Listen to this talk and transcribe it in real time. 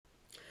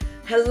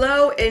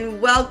Hello and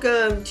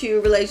welcome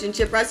to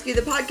Relationship Rescue,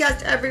 the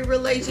podcast. Every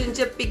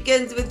relationship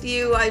begins with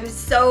you. I'm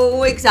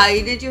so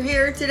excited you're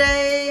here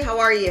today. How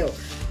are you?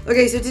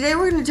 Okay, so today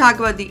we're going to talk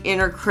about the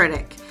inner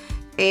critic.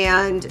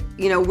 And,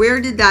 where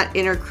did that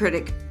inner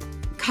critic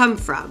come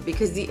from?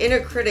 Because the inner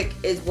critic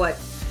is what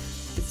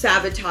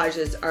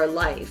sabotages our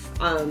life.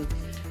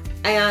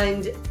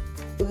 And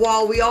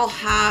while we all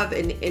have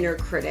an inner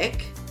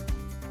critic,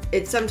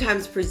 it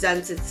sometimes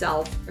presents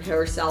itself,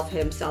 herself,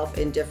 himself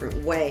in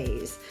different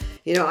ways.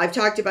 I've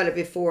talked about it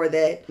before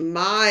that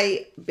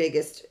my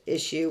biggest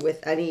issue with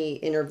any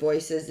inner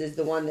voices is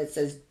the one that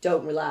says,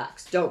 don't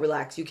relax,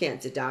 you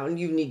can't sit down,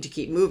 you need to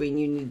keep moving,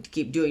 you need to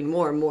keep doing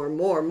more and more and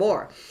more and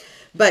more.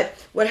 But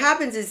what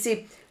happens is,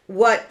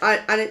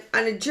 on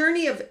a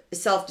journey of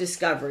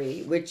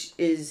self-discovery, which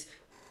is,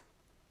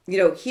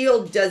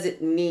 healed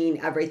doesn't mean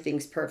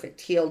everything's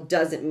perfect. Healed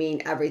doesn't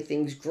mean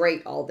everything's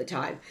great all the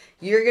time.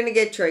 You're going to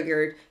get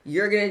triggered.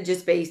 You're going to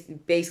just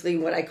basically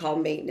what I call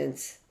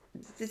maintenance.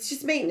 It's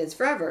just maintenance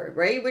forever,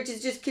 right? Which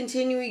is just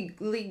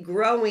continually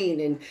growing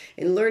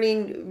and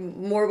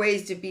learning more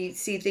ways to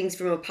see things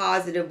from a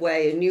positive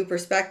way, a new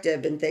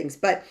perspective and things.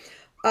 But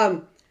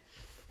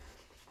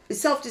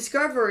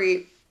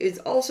self-discovery is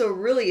also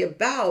really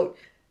about,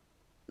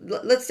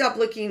 let's stop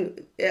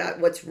looking at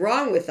what's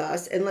wrong with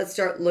us and let's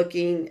start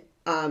looking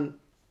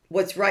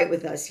what's right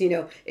with us.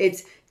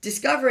 It's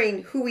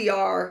discovering who we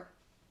are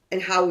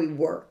and how we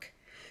work.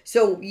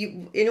 So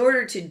in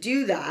order to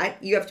do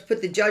that, you have to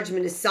put the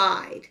judgment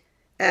aside,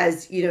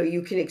 as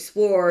you can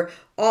explore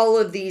all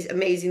of these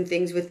amazing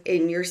things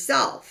within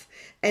yourself.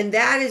 And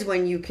that is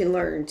when you can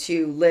learn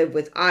to live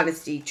with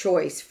honesty,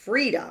 choice,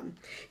 freedom.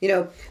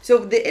 So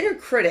the inner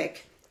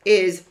critic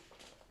is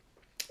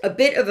a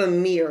bit of a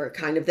mirror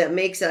kind of that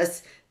makes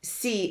us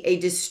see a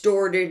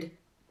distorted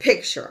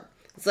picture.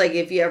 It's like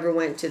if you ever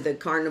went to the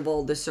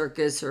carnival, the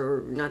circus,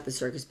 or not the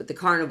circus, but the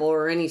carnival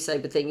or any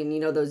type of thing.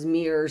 And those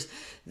mirrors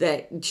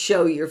that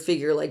show your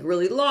figure like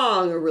really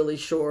long or really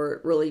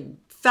short, really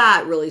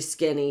fat, really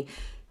skinny.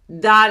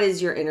 That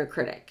is your inner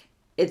critic.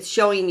 It's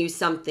showing you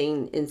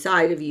something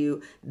inside of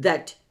you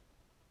that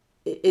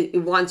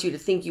it wants you to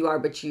think you are,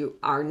 but you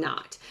are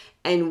not.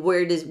 And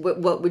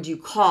what would you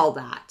call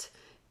that?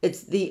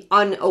 It's the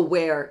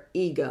unaware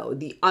ego.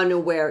 The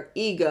unaware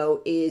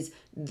ego is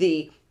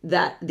the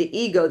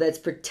ego that's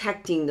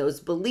protecting those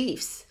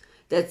beliefs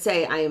that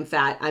say, I am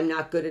fat, I'm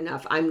not good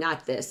enough, I'm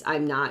not this,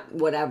 I'm not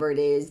whatever it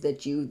is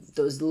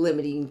those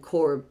limiting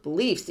core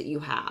beliefs that you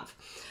have.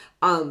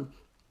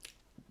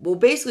 Well,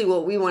 basically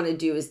what we want to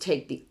do is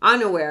take the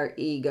unaware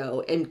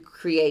ego and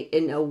create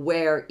an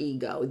aware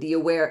ego. The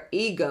aware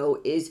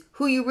ego is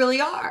who you really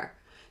are.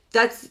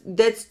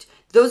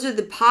 Those are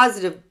the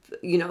positive,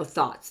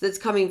 thoughts that's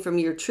coming from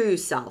your true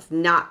self,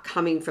 not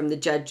coming from the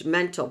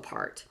judgmental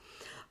part.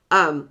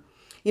 And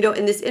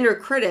this inner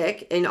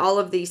critic and all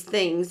of these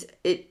things,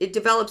 it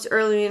develops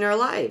early in our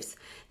lives.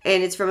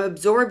 And it's from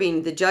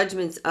absorbing the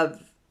judgments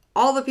of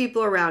all the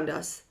people around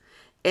us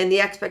and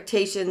the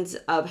expectations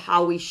of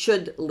how we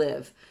should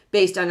live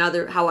based on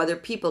how other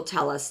people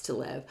tell us to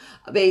live,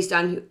 based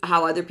on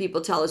how other people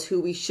tell us who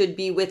we should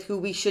be with, who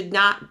we should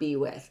not be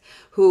with,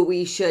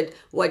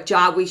 what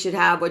job we should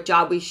have, what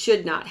job we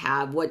should not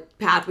have, what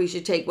path we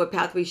should take, what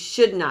path we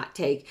should not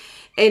take.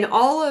 And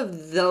all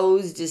of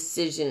those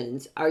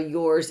decisions are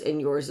yours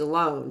and yours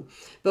alone.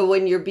 But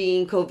when you're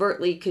being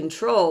covertly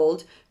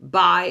controlled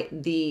by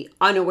the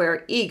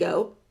unaware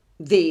ego,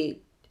 the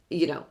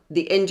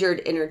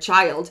injured inner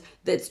child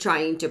that's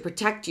trying to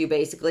protect you,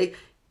 basically,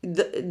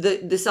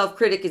 the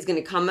self-critic is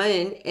going to come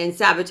in and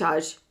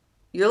sabotage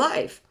your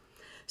life.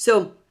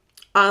 So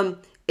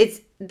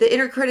it's the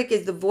inner critic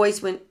is the voice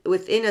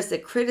within us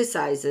that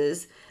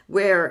criticizes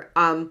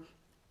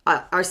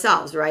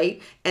ourselves,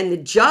 right? And the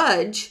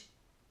judge,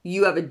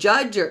 you have a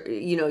judge, or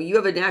you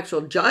have an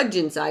actual judge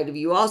inside of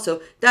you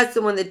also. That's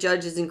the one that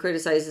judges and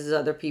criticizes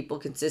other people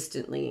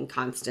consistently and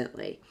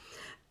constantly.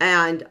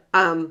 And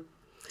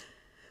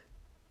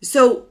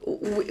so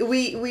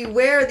we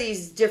wear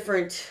these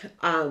different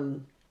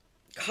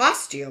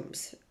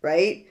costumes,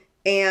 right?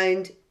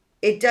 And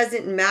it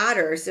doesn't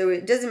matter. So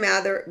it doesn't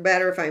matter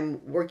if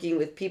I'm working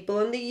with people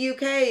in the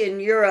UK,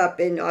 in Europe,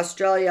 in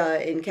Australia,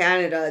 in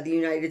Canada, the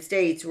United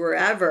States,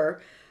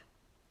 wherever.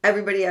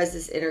 Everybody has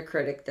this inner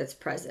critic that's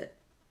present.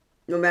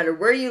 No matter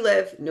where you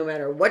live, no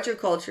matter what your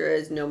culture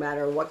is, no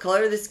matter what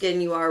color of the skin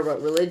you are,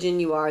 what religion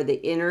you are,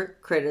 the inner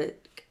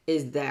critic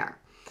is there.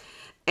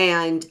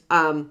 And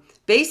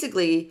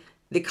basically,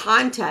 the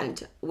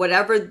content,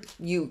 whatever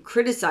you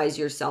criticize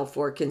yourself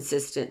for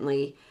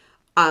consistently,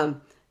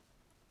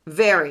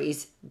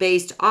 varies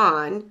based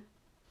on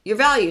your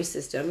value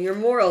system, your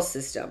moral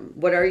system.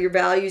 What are your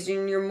values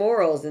and your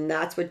morals? And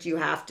that's what you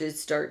have to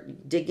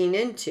start digging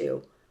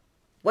into.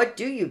 What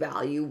do you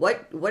value?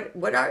 What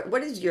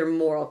is your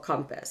moral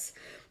compass?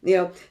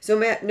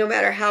 So no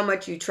matter how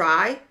much you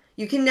try,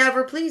 you can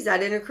never please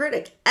that inner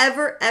critic.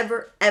 Ever,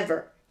 ever,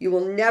 ever. You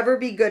will never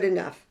be good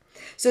enough.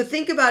 So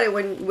think about it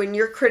when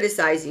you're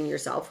criticizing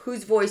yourself.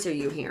 Whose voice are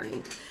you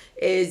hearing?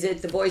 Is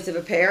it the voice of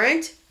a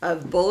parent,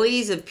 of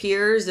bullies, of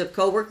peers, of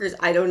coworkers?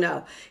 I don't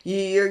know.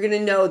 You're going to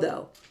know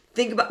though.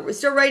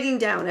 Start writing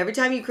down every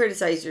time you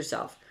criticize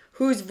yourself.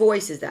 Whose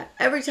voice is that?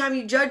 Every time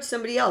you judge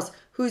somebody else,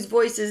 whose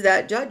voice is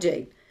that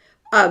judging?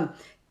 And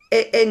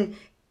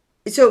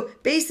so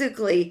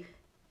basically,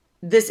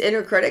 this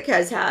inner critic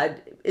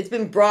it's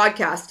been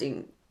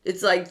broadcasting.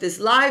 It's like this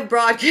live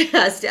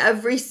broadcast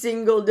every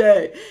single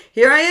day.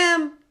 Here I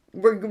am.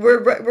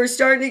 We're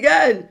starting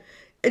again.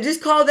 And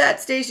just call that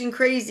station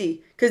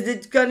crazy, because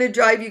it's going to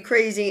drive you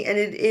crazy, and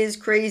it is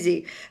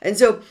crazy. And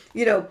so,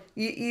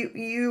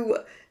 you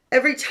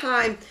every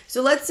time,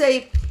 so let's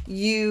say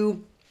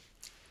you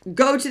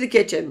go to the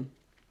kitchen,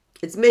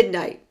 it's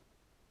midnight,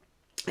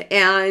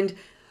 and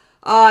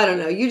I don't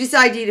know, you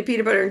decide to eat a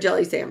peanut butter and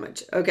jelly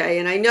sandwich, okay?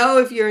 And I know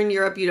if you're in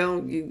Europe,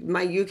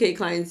 my UK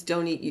clients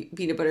don't eat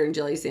peanut butter and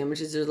jelly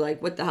sandwiches. They're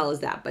like, what the hell is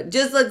that? But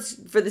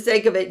just for the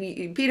sake of it,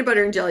 peanut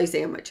butter and jelly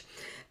sandwich.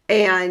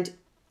 And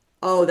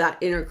that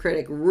inner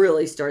critic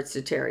really starts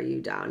to tear you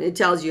down. It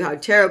tells you how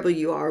terrible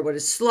you are, what a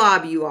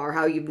slob you are,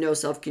 how you've no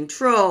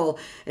self-control,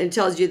 and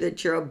tells you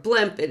that you're a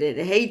blimp, and it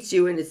hates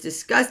you, and it's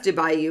disgusted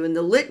by you, and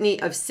the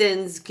litany of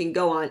sins can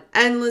go on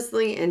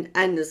endlessly and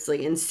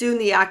endlessly. And soon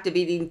the act of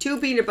eating 2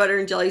 peanut butter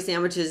and jelly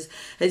sandwiches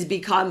has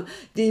become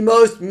the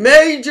most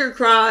major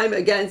crime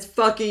against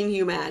fucking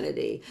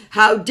humanity.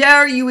 How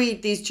dare you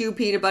eat these 2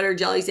 peanut butter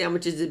jelly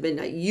sandwiches at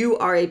midnight? You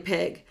are a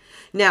pig.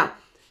 Now,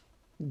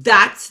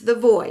 that's the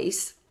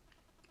voice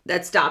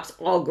that stops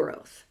all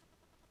growth.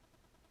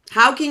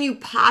 How can you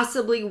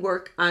possibly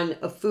work on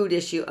a food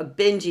issue, a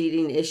binge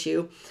eating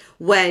issue,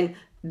 when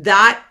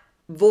that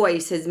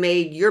voice has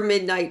made your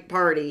midnight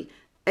party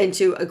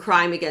into a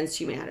crime against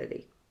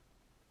humanity?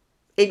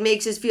 It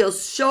makes us feel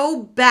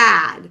so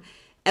bad,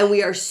 and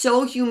we are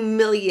so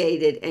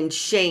humiliated and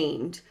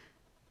shamed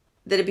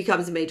that it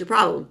becomes a major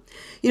problem.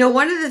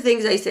 One of the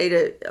things I say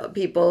to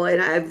people,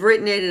 and I've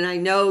written it, and I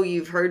know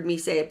you've heard me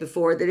say it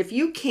before, that if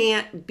you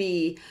can't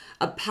be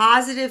a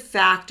positive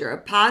factor, a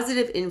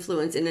positive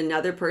influence in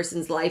another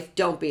person's life,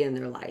 don't be in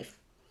their life.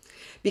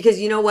 Because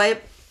you know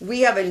what?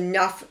 We have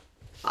enough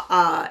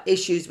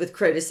issues with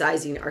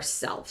criticizing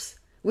ourselves.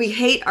 We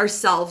hate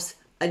ourselves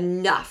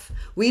enough.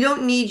 We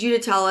don't need you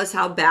to tell us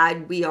how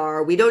bad we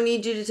are. We don't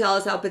need you to tell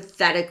us how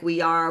pathetic we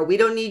are. We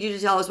don't need you to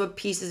tell us what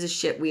pieces of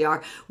shit we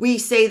are. We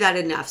say that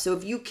enough. So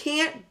if you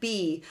can't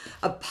be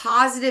a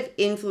positive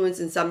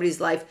influence in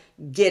somebody's life,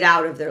 get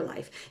out of their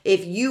life.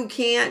 If you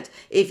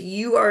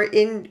are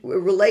in a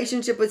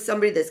relationship with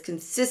somebody that's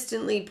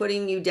consistently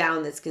putting you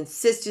down, that's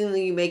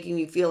consistently making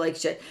you feel like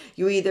shit,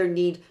 you either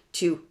need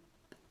to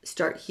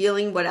start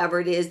healing whatever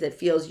it is that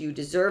feels you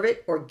deserve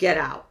it, or get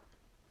out.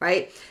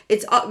 Right?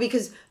 It's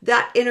because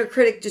that inner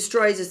critic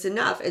destroys us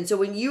enough. And so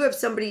when you have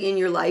somebody in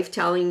your life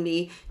telling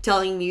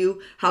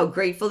you how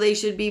grateful they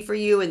should be for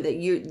you, and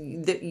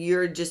that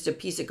you're just a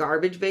piece of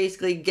garbage,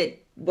 basically,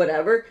 get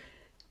whatever,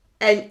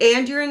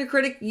 and your inner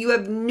critic, you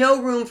have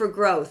no room for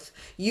growth.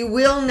 You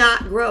will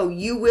not grow.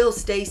 You will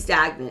stay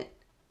stagnant.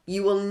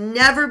 You will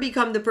never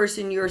become the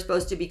person you're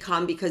supposed to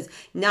become, because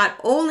not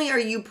only are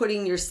you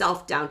putting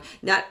yourself down,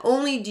 not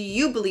only do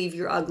you believe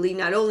you're ugly,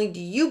 not only do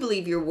you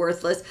believe you're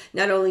worthless,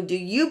 not only do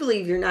you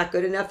believe you're not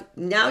good enough,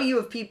 now you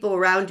have people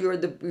around you,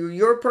 or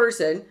your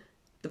person,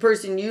 the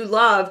person you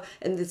love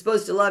and that's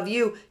supposed to love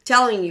you,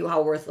 telling you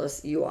how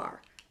worthless you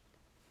are.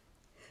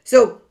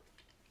 So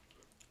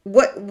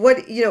how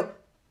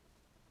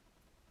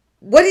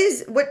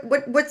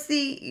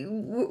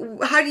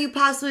do you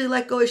possibly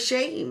let go of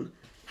shame?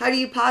 How do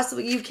you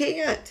possibly, you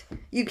can't,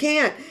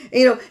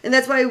 and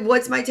that's why,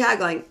 what's my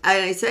tagline?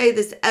 And I say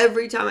this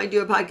every time I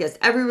do a podcast: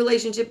 every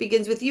relationship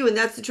begins with you. And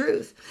that's the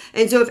truth.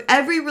 And so if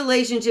every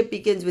relationship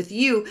begins with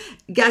you,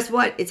 guess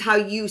what? It's how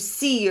you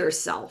see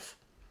yourself.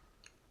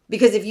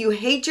 Because if you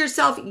hate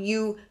yourself,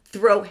 you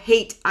throw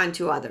hate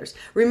onto others.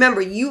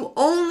 Remember, you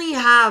only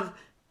have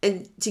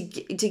to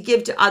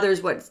give to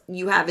others what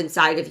you have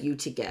inside of you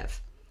to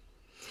give.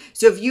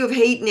 So if you have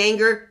hate and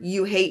anger,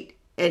 you hate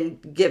and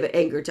give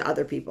anger to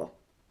other people.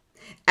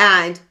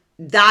 And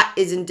that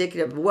is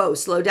indicative of, whoa,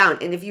 slow down.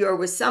 And if you are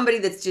with somebody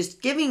that's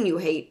just giving you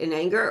hate and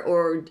anger,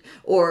 or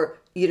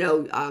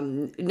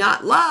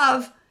not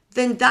love,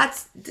 then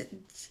that's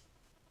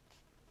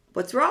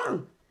what's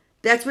wrong.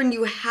 That's when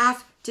you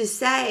have to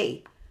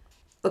say,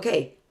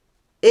 okay,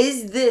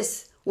 is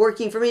this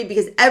working for me?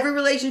 Because every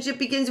relationship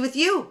begins with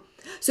you.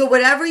 So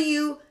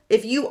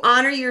if you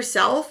honor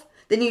yourself,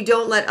 then you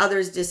don't let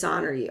others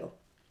dishonor you.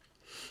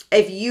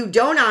 If you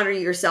don't honor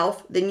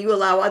yourself, then you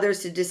allow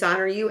others to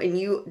dishonor you, and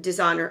you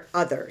dishonor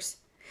others.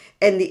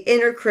 And the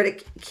inner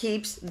critic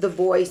keeps the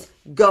voice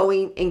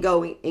going and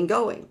going and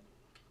going.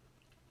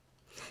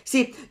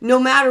 See, no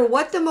matter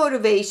what the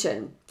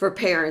motivation for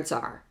parents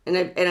are, and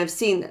I've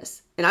seen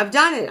this, and I've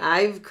done it,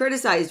 I've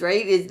criticized,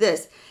 right, is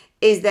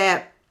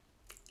that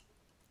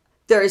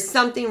there is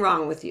something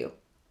wrong with you.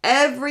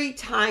 Every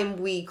time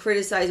we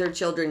criticize our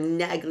children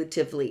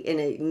negatively, in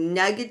a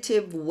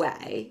negative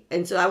way,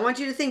 and so I want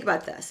you to think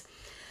about this.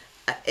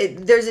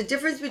 There's a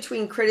difference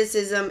between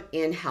criticism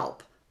and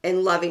help.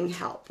 and loving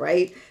help,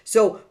 right?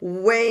 So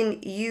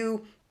when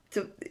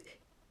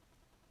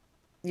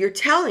you're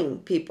telling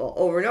people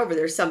over and over,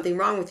 there's something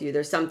wrong with you,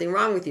 there's something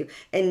wrong with you.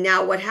 And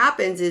now what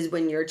happens is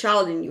when you're a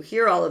child and you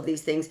hear all of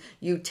these things,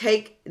 you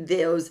take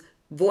those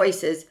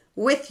voices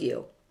with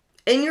you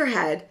in your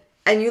head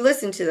and you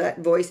listen to that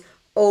voice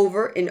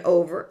over and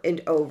over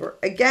and over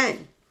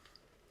again.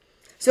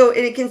 So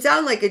it can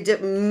sound like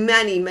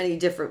many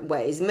different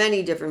ways,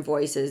 many different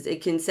voices.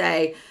 It can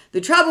say, the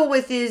trouble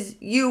with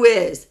you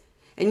is,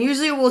 and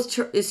usually it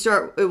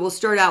will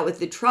start out with,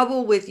 the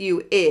trouble with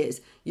you is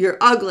you're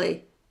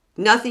ugly.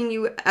 Nothing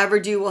you ever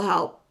do will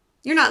help.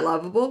 You're not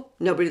lovable.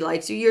 Nobody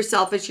likes you. You're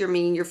selfish. You're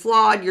mean. You're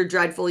flawed. You're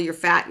dreadful. You're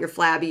fat. You're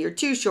flabby. You're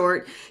too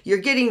short. You're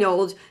getting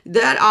old.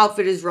 That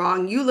outfit is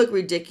wrong. You look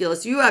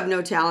ridiculous. You have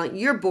no talent.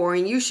 You're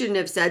boring. You shouldn't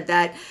have said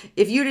that.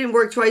 If you didn't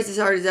work twice as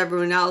hard as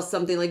everyone else,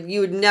 something like, you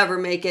would never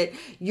make it.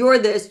 You're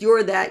this,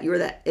 you're that, you're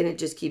that. And it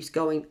just keeps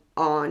going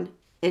on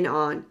and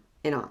on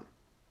and on.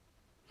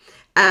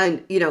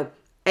 And,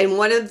 and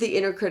one of the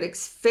inner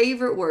critic's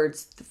favorite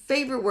words, the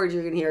favorite word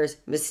you're going to hear is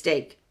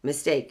mistake,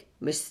 mistake,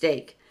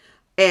 mistake.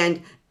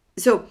 And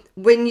so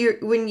I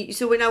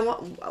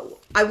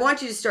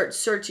want you to start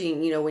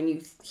searching, when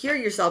you hear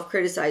yourself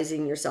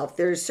criticizing yourself,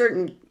 there's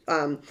certain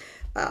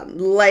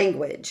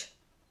language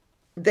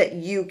that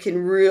you can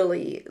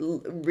really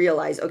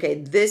realize,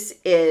 okay, this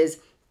is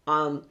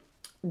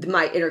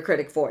my inner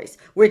critic voice,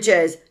 which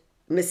is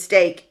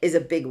mistake is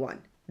a big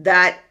one.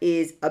 That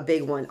is a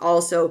big one.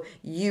 Also,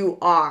 you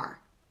are.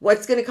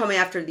 What's going to come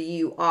after the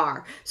you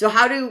are? So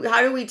how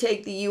do we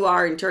take the you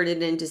are and turn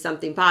it into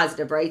something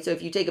positive, right? So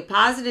if you take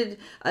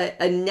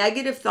a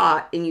negative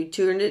thought and you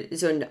turn it,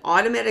 so an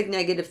automatic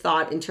negative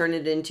thought, and turn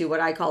it into what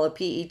I call a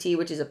PET,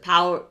 which is a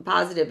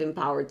positive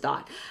empowered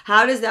thought.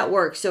 How does that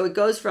work? So it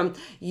goes from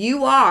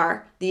you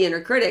are the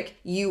inner critic,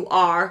 you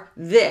are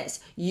this,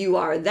 you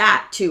are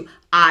that, to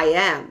I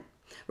am,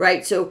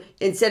 right? So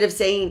instead of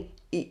saying,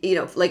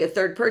 like a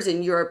third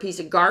person, you're a piece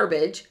of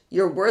garbage,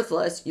 you're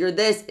worthless, you're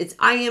this, it's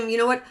I am, you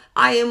know what?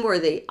 I am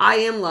worthy, I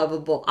am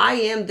lovable, I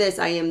am this,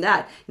 I am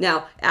that.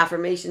 Now,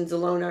 affirmations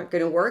alone aren't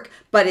going to work,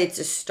 but it's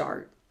a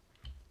start.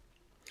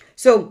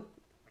 So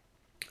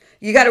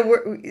you got to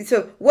work.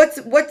 So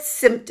what's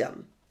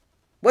symptom?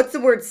 What's the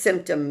word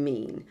symptom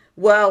mean?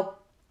 Well,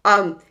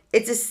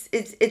 it's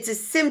a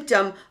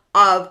symptom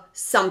of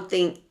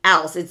something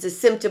else. It's a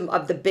symptom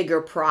of the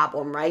bigger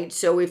problem, right?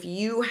 So if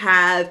you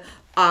have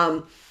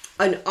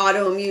an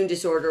autoimmune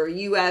disorder,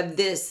 you have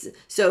this.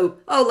 So,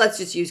 let's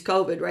just use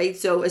COVID, right?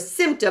 So a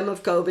symptom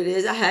of COVID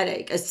is a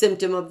headache. A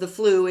symptom of the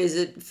flu is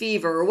a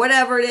fever, or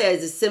whatever it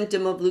is. A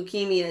symptom of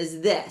leukemia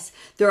is this.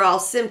 They're all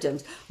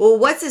symptoms. Well,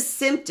 what's a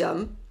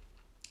symptom?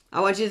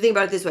 I want you to think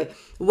about it this way.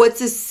 What's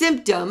a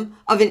symptom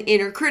of an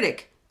inner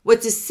critic?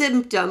 What's a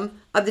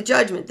symptom of the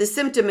judgment? The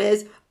symptom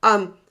is,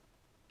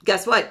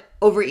 guess what?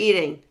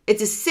 Overeating.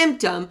 It's a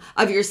symptom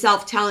of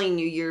yourself telling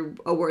you you're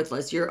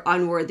worthless, you're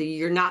unworthy,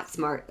 you're not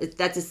smart.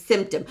 That's a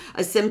symptom.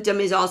 A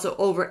symptom is also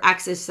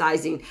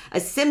over-exercising. A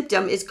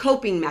symptom is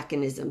coping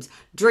mechanisms.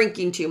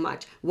 Drinking too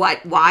much.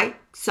 What? Why?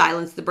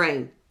 Silence the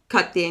brain.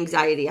 Cut the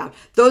anxiety out.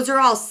 Those are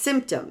all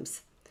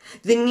symptoms.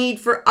 The need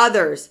for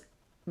others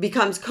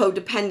becomes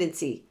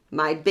codependency.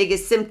 My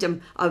biggest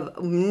symptom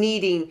of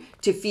needing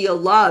to feel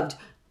loved,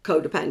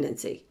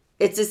 codependency.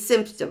 It's a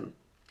symptom.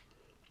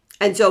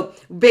 And so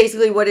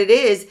basically what it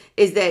is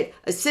that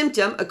a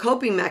symptom, a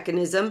coping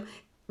mechanism,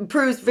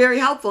 proves very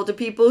helpful to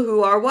people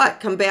who are what?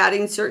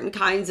 Combating certain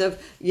kinds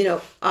of,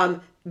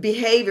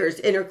 behaviors,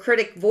 inner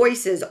critic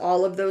voices,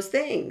 all of those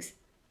things.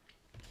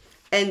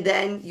 And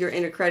then your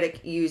inner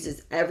critic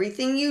uses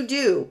everything you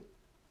do,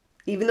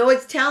 even though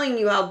it's telling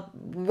you how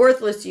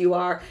worthless you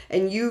are,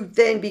 and you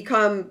then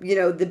become,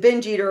 the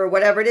binge eater or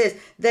whatever it is,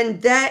 then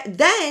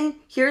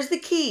here's the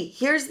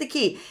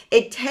key.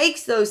 It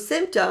takes those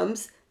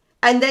symptoms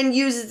and then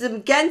uses them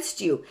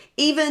against you,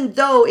 even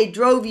though it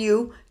drove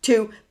you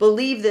to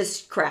believe this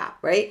crap,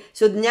 right?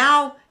 So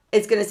now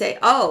it's going to say,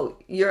 oh,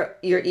 you're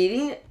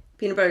eating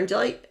peanut butter and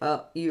jelly?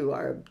 Oh, you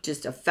are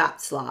just a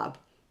fat slob.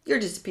 You're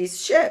just a piece of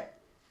shit.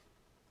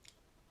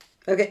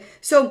 Okay,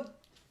 so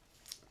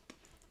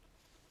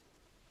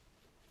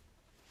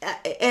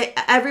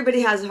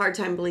everybody has a hard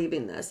time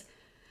believing this.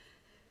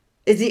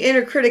 Is the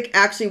inner critic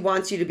actually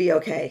wants you to be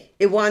okay.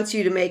 It wants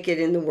you to make it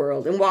in the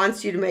world. It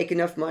wants you to make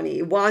enough money.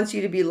 It wants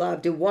you to be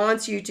loved. It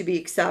wants you to be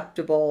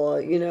acceptable,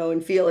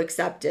 and feel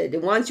accepted.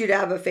 It wants you to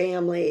have a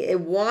family.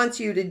 It wants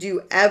you to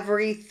do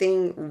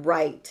everything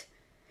right.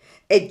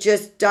 It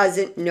just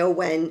doesn't know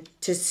when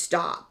to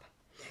stop.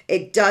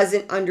 It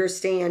doesn't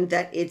understand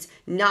that it's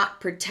not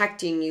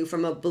protecting you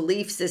from a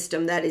belief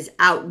system that is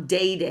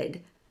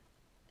outdated.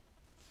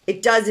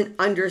 It doesn't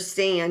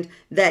understand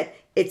that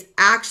it's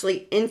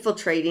actually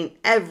infiltrating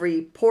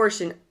every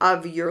portion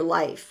of your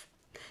life,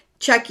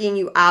 checking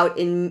you out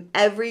in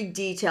every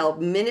detail,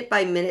 minute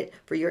by minute,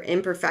 for your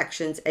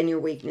imperfections and your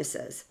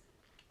weaknesses.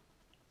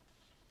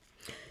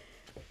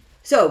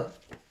 So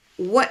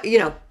what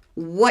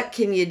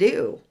can you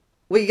do?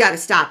 Well, you got to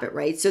stop it,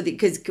 right? So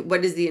because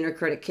what does the inner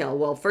critic kill?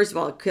 Well, first of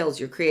all, it kills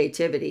your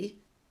creativity.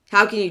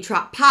 How can you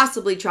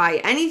possibly try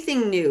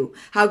anything new?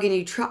 How can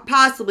you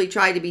possibly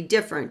try to be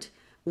different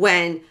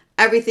when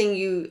everything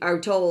you are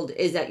told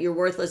is that you're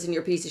worthless and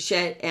you're a piece of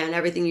shit and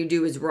everything you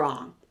do is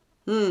wrong?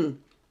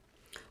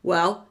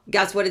 Well,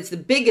 guess what? It's the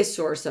biggest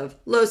source of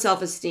low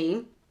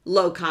self-esteem,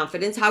 low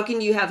confidence. How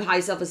can you have high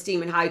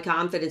self-esteem and high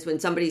confidence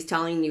when somebody's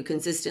telling you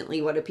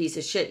consistently what a piece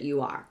of shit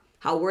you are?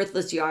 How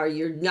worthless you are,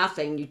 you're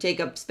nothing, you take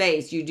up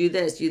space, you do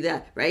this, you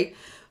that, right?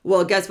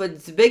 Well, guess what?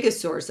 It's the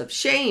biggest source of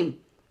shame.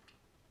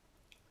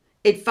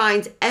 It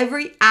finds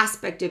every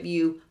aspect of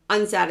you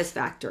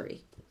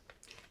unsatisfactory.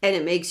 And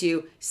it makes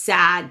you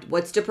sad.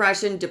 What's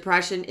depression?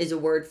 Depression is a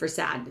word for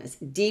sadness.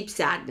 Deep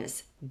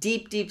sadness.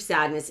 Deep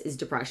sadness is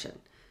depression.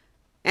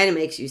 And it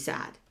makes you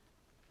sad.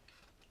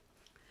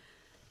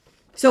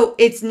 So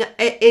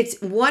it's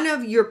one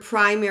of your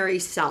primary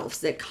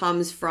selves that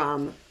comes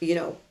from,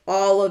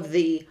 all of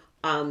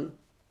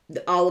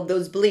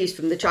those beliefs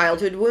from the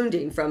childhood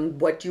wounding, from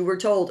what you were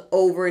told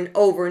over and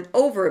over and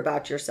over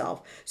about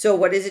yourself. So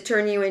what does it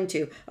turn you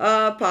into?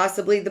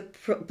 Possibly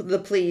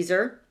the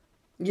pleaser.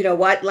 You know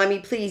what? Let me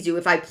please you.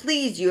 If I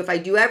please you, if I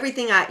do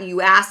everything you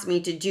asked me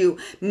to do,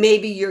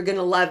 maybe you're going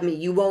to love me.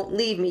 You won't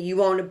leave me. You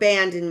won't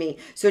abandon me.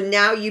 So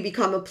now you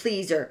become a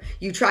pleaser.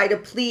 You try to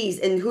please.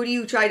 And who do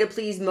you try to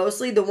please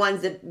mostly? The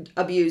ones that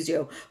abuse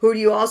you. Who do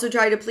you also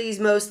try to please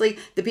mostly?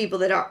 The people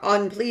that are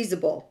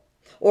unpleasable.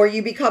 Or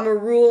you become a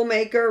rule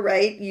maker,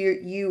 right?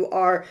 You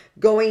are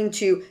going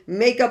to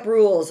make up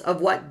rules of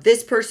what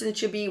this person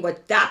should be,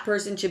 what that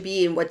person should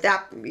be, and what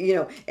that,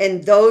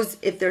 and those,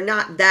 if they're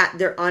not that,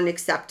 they're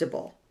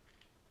unacceptable.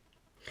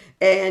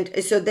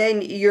 And so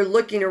then you're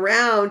looking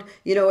around,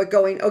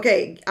 going,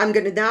 okay, I'm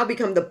going to now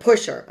become the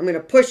pusher. I'm going to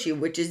push you,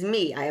 which is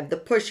me. I have the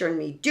pusher in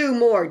me. Do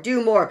more,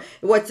 do more.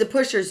 What's the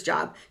pusher's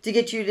job? To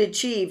get you to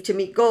achieve, to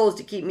meet goals,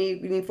 to keep me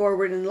moving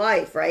forward in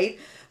life, right?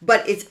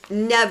 But it's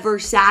never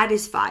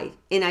satisfied.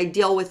 And I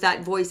deal with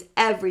that voice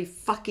every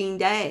fucking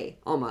day,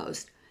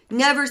 almost.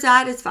 Never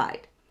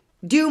satisfied.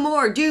 Do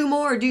more, do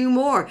more, do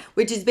more,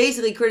 which is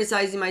basically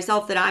criticizing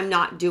myself that I'm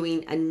not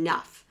doing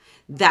enough.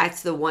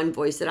 That's the one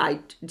voice that I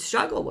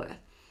struggle with.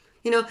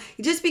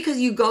 Just because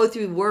you go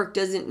through work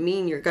doesn't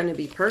mean you're going to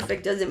be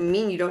perfect, doesn't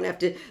mean you don't have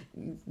to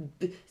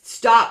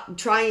stop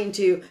trying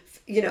to,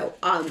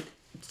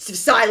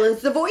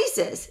 silence the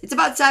voices. It's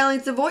about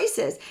silence the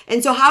voices.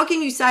 And so how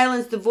can you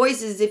silence the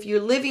voices if you're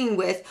living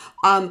with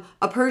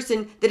a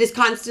person that is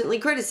constantly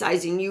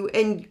criticizing you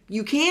and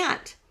you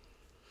can't?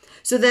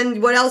 So then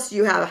what else do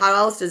you have? How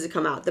else does it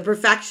come out? The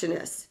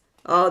perfectionist.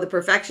 Oh, the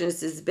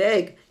perfectionist is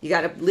big. You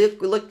got to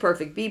look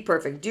perfect, be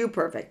perfect, do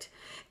perfect.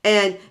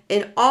 And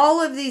in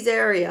all of these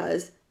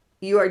areas,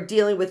 you are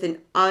dealing with an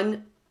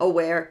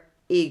unaware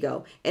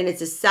ego, and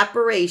it's a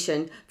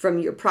separation from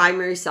your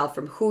primary self,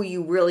 from who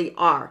you really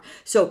are.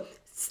 So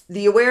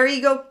the aware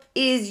ego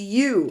is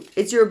you.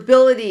 It's your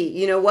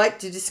ability,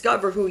 to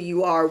discover who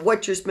you are,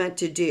 what you're meant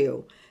to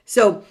do.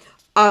 So,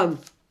 I'm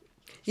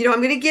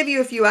going to give you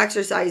a few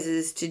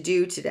exercises to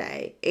do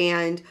today,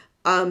 and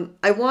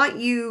I want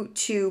you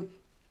to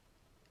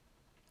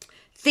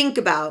think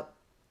about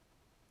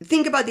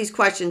these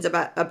questions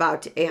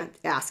about to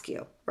ask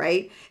you,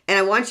 right? And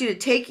I want you to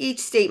take each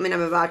statement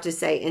I'm about to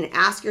say and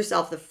ask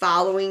yourself the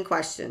following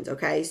questions,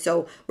 okay?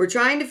 So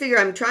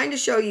I'm trying to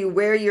show you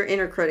where your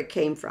inner critic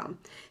came from.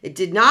 It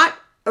did not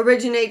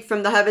originate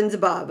from the heavens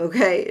above,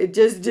 okay? It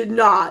just did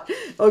not,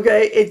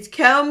 okay? It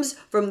comes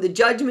from the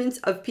judgments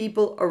of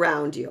people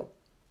around you.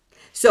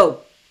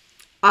 So,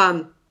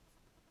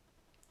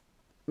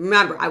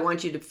 remember, I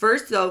want you to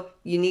first, though,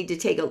 you need to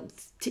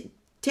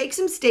take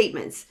some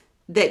statements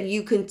that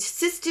you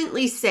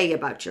consistently say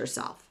about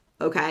yourself,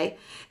 okay?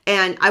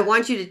 And I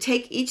want you to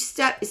take each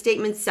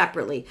statement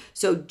separately.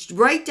 So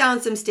write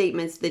down some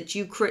statements that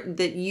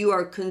you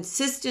are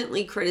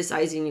consistently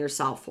criticizing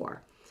yourself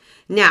for.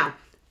 Now,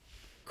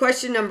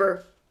 question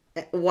number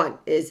 1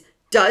 is,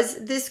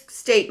 does this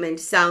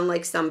statement sound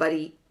like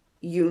somebody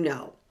you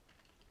know?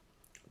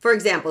 For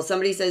example,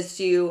 somebody says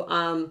to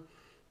you,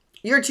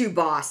 you're too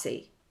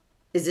bossy.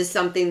 Is this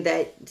something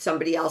that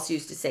somebody else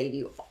used to say to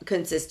you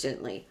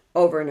consistently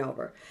over and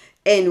over?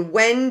 And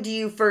when do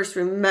you first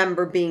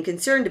remember being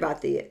concerned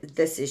about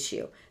this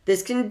issue?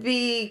 This can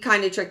be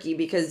kind of tricky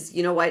because,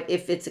 you know what,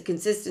 if it's a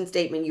consistent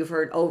statement you've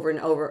heard over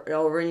and over and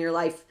over in your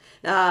life,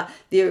 where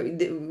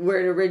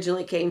it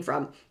originally came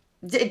from,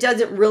 it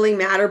doesn't really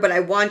matter, but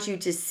I want you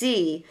to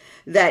see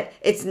that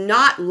it's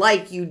not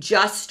like you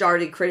just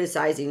started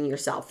criticizing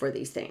yourself for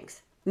these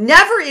things.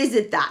 Never is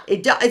it that.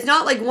 It's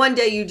not like one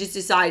day you just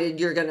decided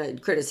you're going to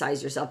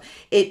criticize yourself.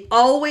 It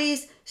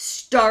always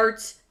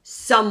starts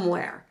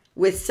somewhere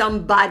with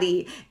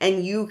somebody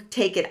and you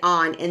take it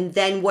on. And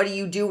then what do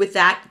you do with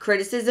that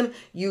criticism?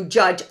 You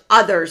judge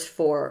others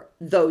for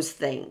those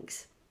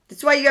things.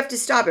 That's why you have to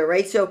stop it,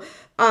 right? So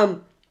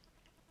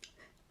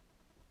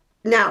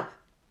now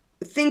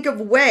think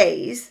of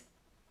ways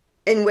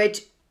in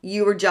which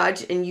you were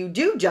judged and you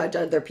do judge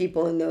other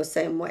people in those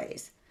same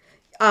ways.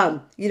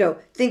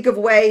 Think of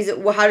ways.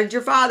 Well, how did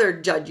your father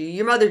judge you?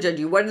 Your mother judge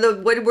you?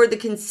 What were the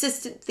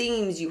consistent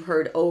themes you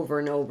heard over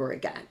and over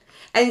again?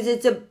 And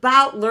it's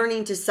about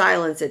learning to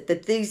silence it.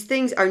 That these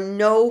things are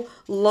no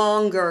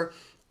longer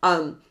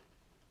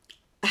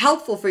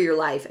helpful for your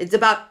life. It's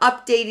about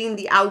updating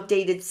the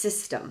outdated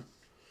system.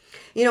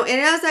 And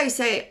as I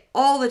say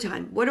all the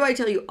time, what do I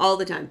tell you all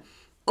the time?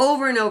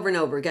 Over and over and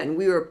over again,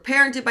 we were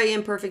parented by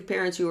imperfect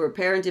parents who were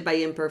parented by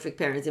imperfect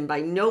parents. And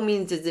by no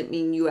means does it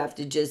mean you have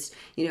to just,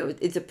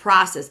 it's a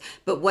process.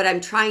 But what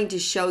I'm trying to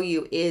show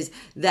you is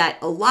that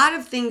a lot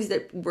of things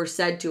that were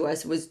said to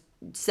us was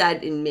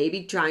said in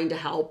maybe trying to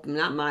help,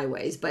 not my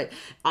ways, but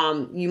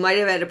you might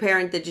have had a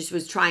parent that just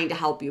was trying to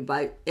help you,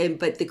 but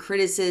the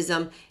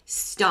criticism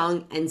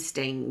stung and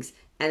stings.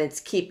 And it's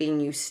keeping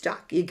you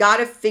stuck. You got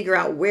to figure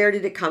out, where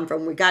did it come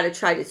from? We got to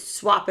try to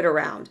swap it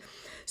around.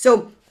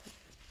 So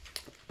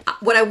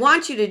what I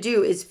want you to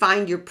do is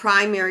find your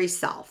primary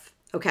self.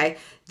 Okay.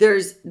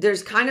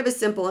 There's kind of a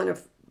simple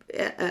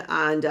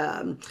and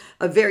a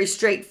very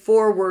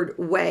straightforward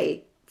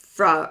way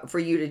for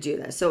you to do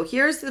this. So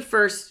here's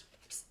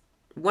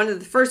one of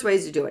the first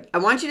ways to do it. I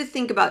want you to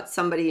think about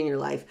somebody in your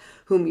life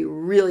whom you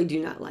really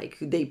do not like,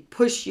 who they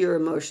push your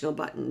emotional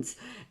buttons.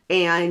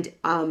 And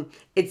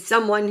it's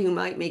someone who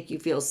might make you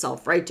feel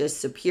self-righteous,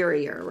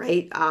 superior,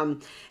 right?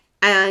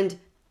 And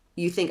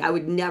you think, I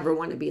would never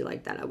want to be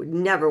like that. I would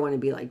never want to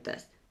be like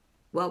this.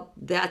 Well,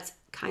 that's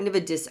kind of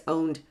a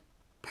disowned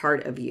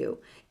part of you.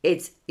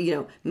 It's,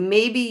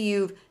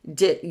 maybe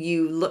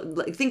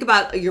think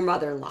about your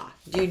mother-in-law.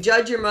 Do you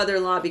judge your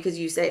mother-in-law because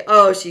you say,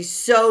 oh, she's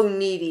so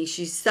needy.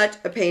 She's such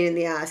a pain in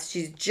the ass.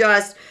 She's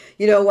just,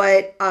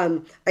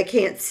 I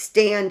can't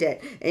stand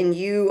it. And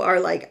you are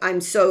like,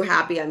 I'm so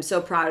happy. I'm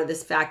so proud of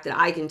this fact that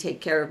I can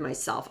take care of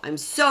myself. I'm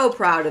so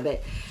proud of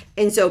it.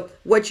 And so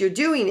what you're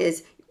doing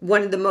is,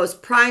 one of the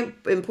most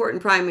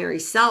important primary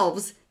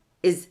selves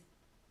is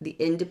the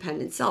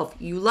independent self.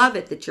 You love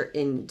it that you're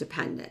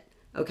independent.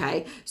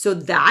 Okay. So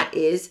that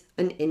is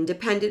an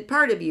independent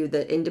part of you,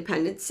 the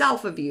independent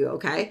self of you.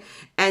 Okay.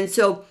 And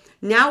so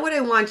now what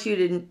I want you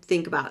to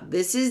think about,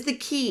 this is the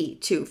key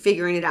to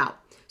figuring it out.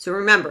 So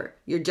remember,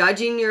 you're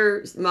judging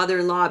your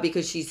mother-in-law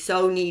because she's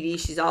so needy.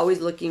 She's always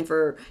looking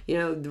for,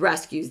 the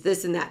rescues,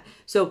 this and that.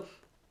 So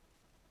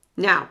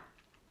now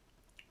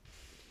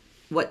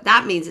what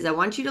that means is, I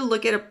want you to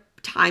look at a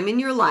time in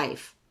your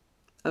life.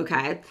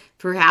 Okay.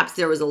 Perhaps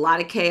there was a lot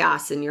of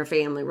chaos in your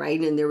family, right?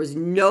 And there was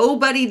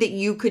nobody that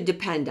you could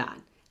depend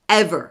on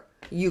ever.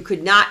 You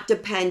could not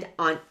depend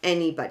on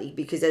anybody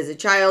because as a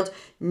child,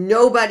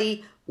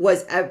 nobody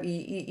was,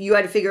 you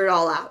had to figure it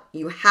all out.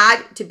 You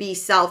had to be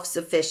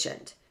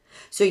self-sufficient.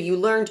 So you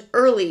learned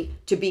early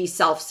to be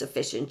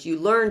self-sufficient. You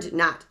learned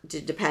not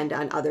to depend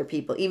on other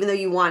people, even though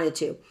you wanted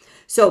to.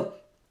 So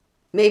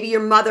maybe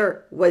your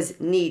mother was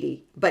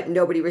needy, but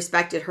nobody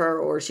respected her,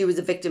 or she was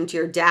a victim to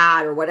your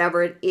dad, or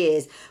whatever it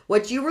is.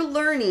 What you were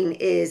learning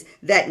is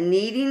that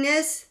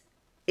neediness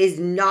is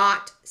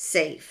not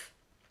safe.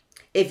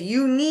 If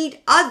you need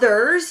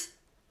others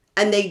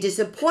and they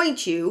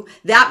disappoint you,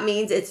 that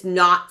means it's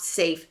not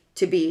safe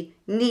to be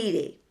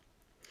needy.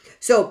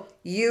 So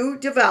you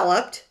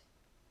developed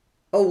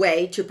a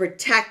way to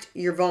protect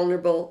your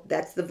vulnerable,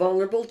 that's the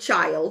vulnerable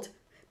child,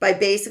 by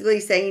basically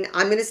saying,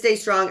 I'm going to stay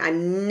strong.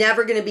 I'm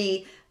never going to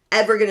be,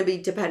 ever going to be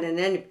dependent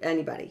on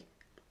anybody.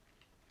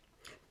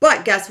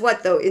 But guess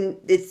what though?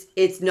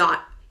 It's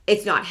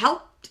not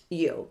helped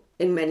you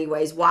in many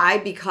ways. Why?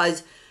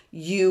 Because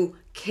you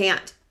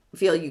can't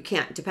feel you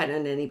can't depend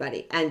on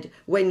anybody. And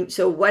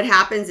what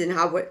happens and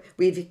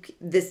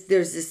there's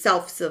this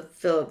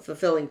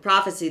self-fulfilling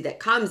prophecy that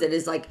comes that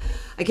is like,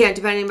 I can't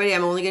depend on anybody.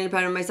 I'm only going to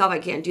depend on myself. I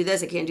can't do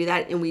this. I can't do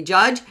that. And we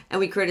judge and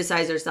we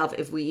criticize ourselves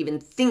if we even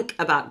think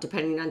about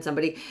depending on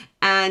somebody.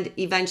 And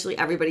eventually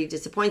everybody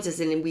disappoints us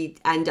and we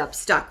end up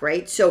stuck,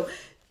 right? So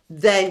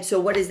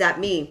what does that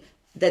mean?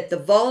 That the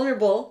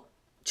vulnerable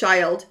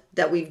child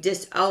that we've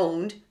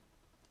disowned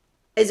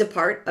is a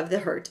part of the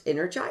hurt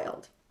inner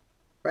child.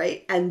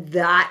 Right? And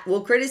that will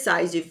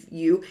criticize if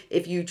you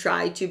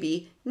try to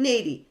be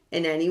needy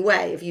in any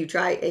way, if you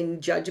try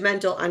and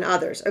judgmental on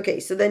others. Okay,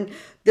 so then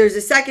there's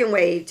a second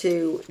way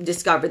to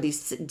discover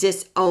these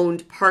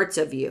disowned parts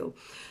of you.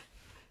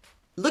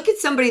 Look at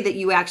somebody that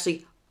you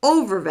actually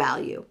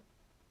overvalue.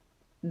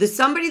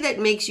 Somebody that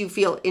makes you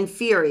feel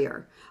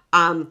inferior.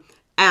 And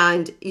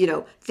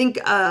think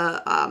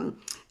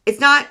it's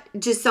not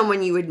just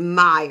someone you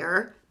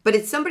admire, but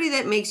it's somebody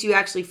that makes you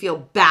actually feel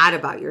bad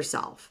about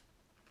yourself.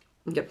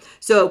 Okay.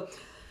 So,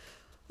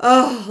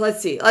 let's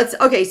see.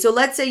 So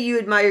let's say you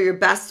admire your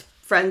best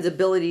friend's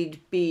ability to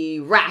be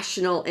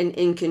rational and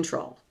in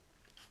control.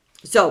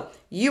 So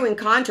you, in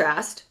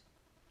contrast,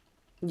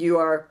 you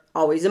are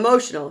always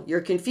emotional.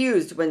 You're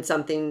confused when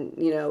something,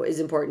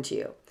 is important to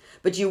you,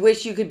 but you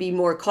wish you could be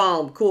more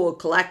calm, cool,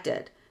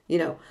 collected,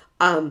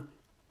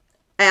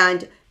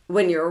 and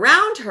when you're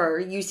around her,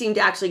 you seem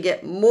to actually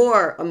get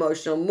more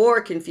emotional,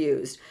 more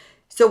confused.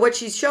 So what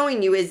she's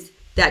showing you is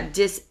that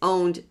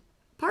disowned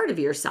part of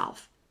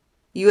yourself.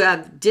 You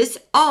have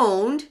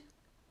disowned,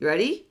 you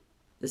ready?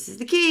 This is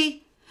the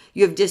key.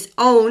 You have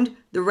disowned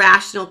the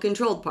rational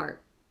controlled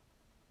part.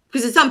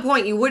 Because at some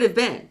point you would have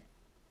been,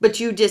 but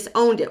you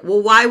disowned it.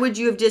 Well, why would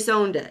you have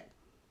disowned it?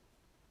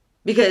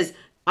 Because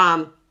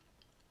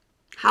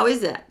how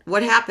is that?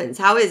 What happens?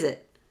 How is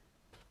it?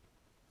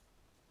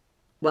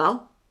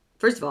 Well,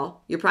 first of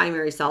all, your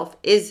primary self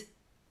is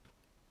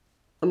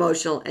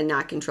emotional and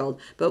not controlled.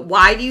 But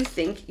why do you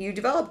think you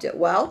developed it?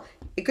 Well,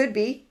 it could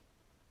be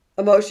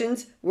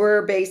emotions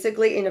were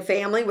basically in a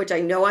family, which I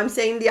know I'm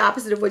saying the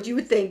opposite of what you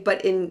would think,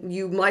 but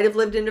you might have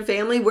lived in a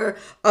family where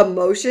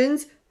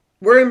emotions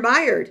were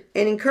admired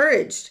and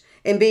encouraged,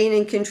 and being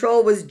in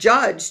control was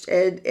judged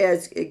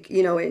as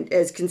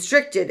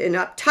constricted and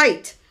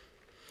uptight.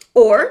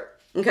 Or,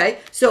 okay,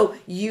 so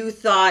you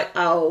thought,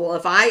 oh,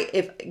 well,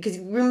 because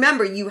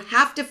remember, you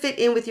have to fit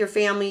in with your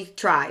family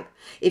tribe.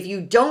 If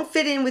you don't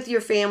fit in with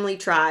your family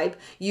tribe,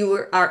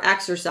 you are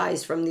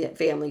exorcised from the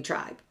family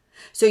tribe.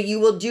 So you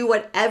will do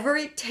whatever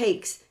it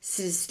takes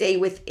to stay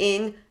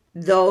within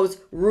those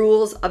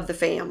rules of the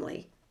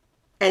family.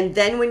 And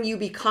then when you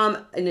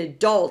become an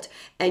adult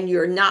and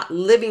you're not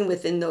living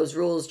within those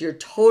rules, you're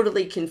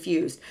totally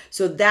confused.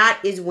 So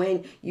that is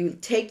when you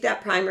take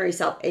that primary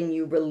self and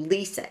you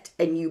release it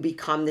and you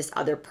become this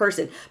other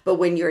person. But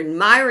when you're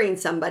admiring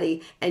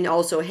somebody and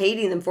also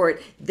hating them for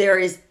it,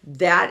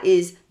 that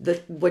is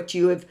what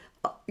you have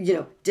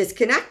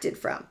disconnected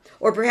from.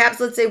 Or perhaps,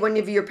 let's say one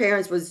of your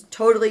parents was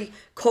totally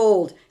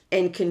cold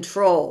and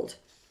controlled,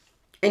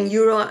 and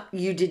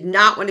you did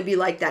not want to be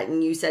like that,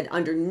 and you said,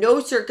 under no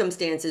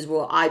circumstances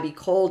will I be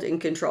cold and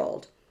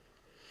controlled.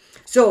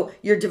 So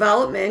your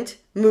development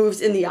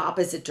moves in the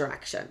opposite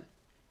direction.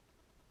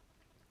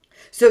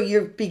 So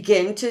you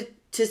begin to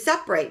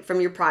separate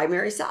from your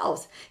primary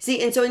selves.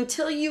 See, and so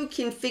until you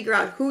can figure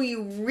out who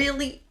you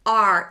really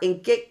are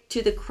and get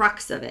to the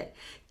crux of it,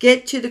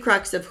 get to the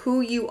crux of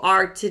who you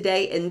are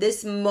today in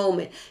this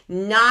moment,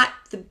 not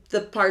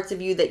the parts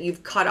of you that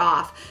you've cut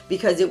off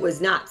because it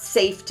was not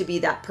safe to be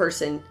that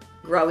person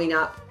growing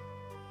up,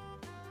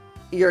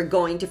 you're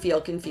going to feel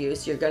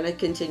confused. You're going to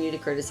continue to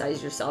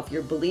criticize yourself.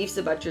 Your beliefs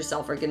about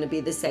yourself are going to be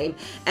the same,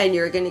 and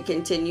you're going to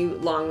continue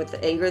along with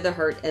the anger, the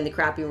hurt, and the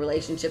crappy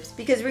relationships.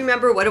 Because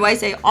remember, what do I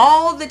say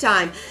all the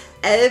time?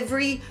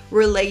 Every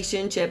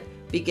relationship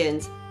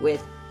begins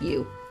with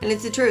you, and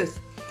it's the truth.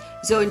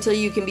 So until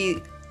you can be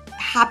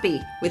happy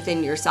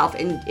within yourself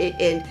and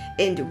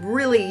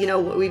really,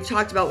 what we've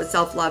talked about what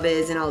self-love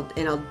is, and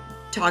I'll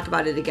talk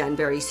about it again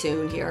very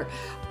soon here.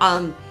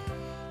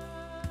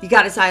 You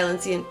got to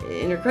silence the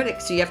inner critic.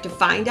 So you have to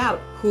find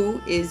out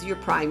who is your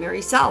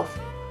primary self.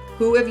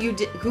 Who have you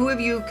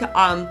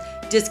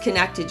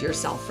disconnected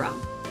yourself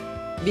from?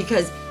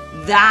 Because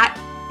that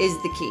is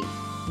the key.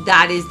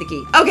 That is the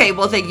key. Okay,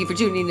 well, thank you for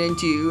tuning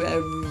into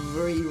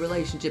Every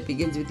Relationship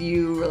Begins With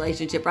You,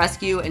 Relationship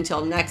Rescue.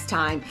 Until next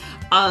time,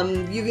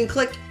 you can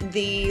click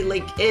the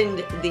link in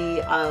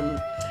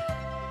the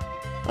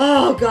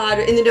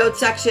in the notes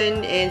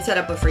section and set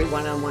up a free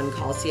one-on-one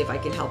call. See if I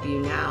can help you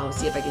now.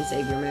 See if I can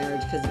save your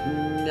marriage, because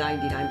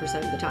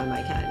 99% of the time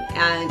I can.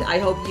 And I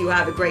hope you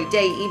have a great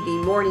day,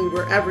 evening, morning,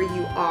 wherever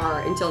you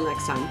are. Until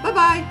next time.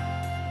 Bye-bye.